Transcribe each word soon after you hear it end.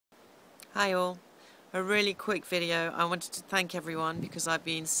Hi all. A really quick video. I wanted to thank everyone because I've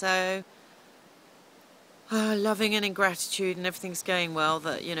been so loving and in gratitude and everything's going well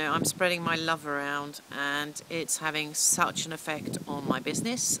that, I'm spreading my love around and it's having such an effect on my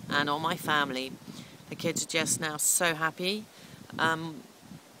business and on my family. The kids are just now so happy.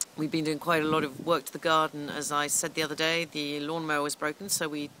 We've been doing quite a lot of work to the garden. As I said the other day, the lawnmower was broken, so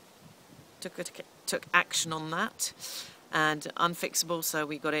we took action on that and unfixable, so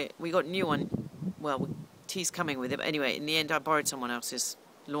we got a new one. Well, T's coming with it, but anyway, in the end I borrowed someone else's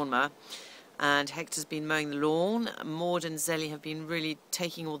lawnmower and Hector's been mowing the lawn. Maud and Zelly have been really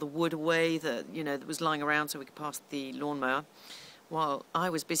taking all the wood away that was lying around so we could pass the lawnmower while I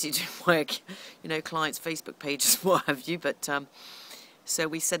was busy doing work, clients' Facebook pages, what have you. But so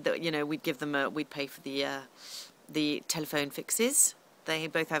we said that we'd give them we'd pay for the telephone fixes. They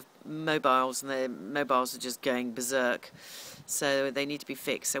both have mobiles and their mobiles are just going berserk, so they need to be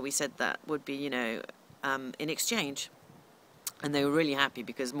fixed. So we said that would be in exchange, and they were really happy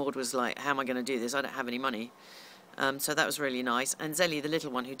because Maud was like, how am I going to do this? I don't have any money. So that was really nice. And Zelly, the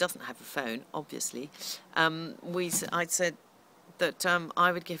little one who doesn't have a phone, obviously, I said that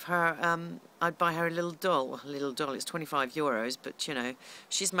I would give her, I'd buy her a little doll. Well, a little doll, it's €25, but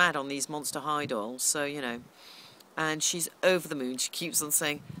she's mad on these Monster High dolls, so and she's over the moon. She keeps on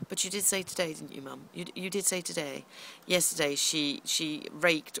saying, but you did say today, didn't you, Mum? You did say today. Yesterday she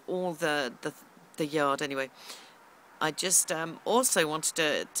raked all the yard. Anyway, I just also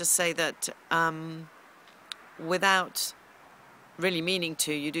wanted to say that without really meaning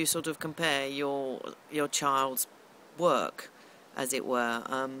to, you do sort of compare your child's work, as it were.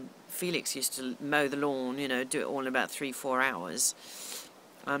 Felix used to mow the lawn, do it all in about 3-4 hours.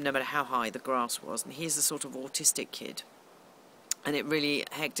 No matter how high the grass was, and he's a sort of autistic kid, and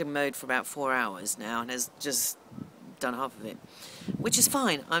Hector mowed for about 4 hours now and has just done half of it, which is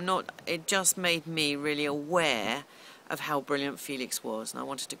fine. It just made me really aware of how brilliant Felix was, and I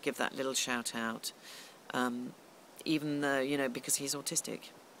wanted to give that little shout out, even though, because he's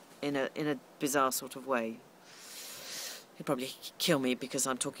autistic in a bizarre sort of way. He'd probably kill me because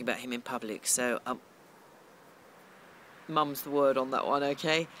I'm talking about him in public, so mum's the word on that one,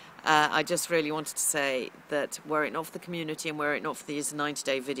 okay? I just really wanted to say that were it not for the community and were it not for these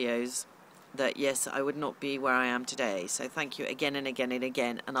 90-day videos, that yes, I would not be where I am today. So thank you again and again and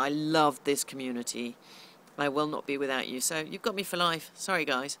again. And I love this community. I will not be without you. So you've got me for life. Sorry,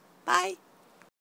 guys. Bye.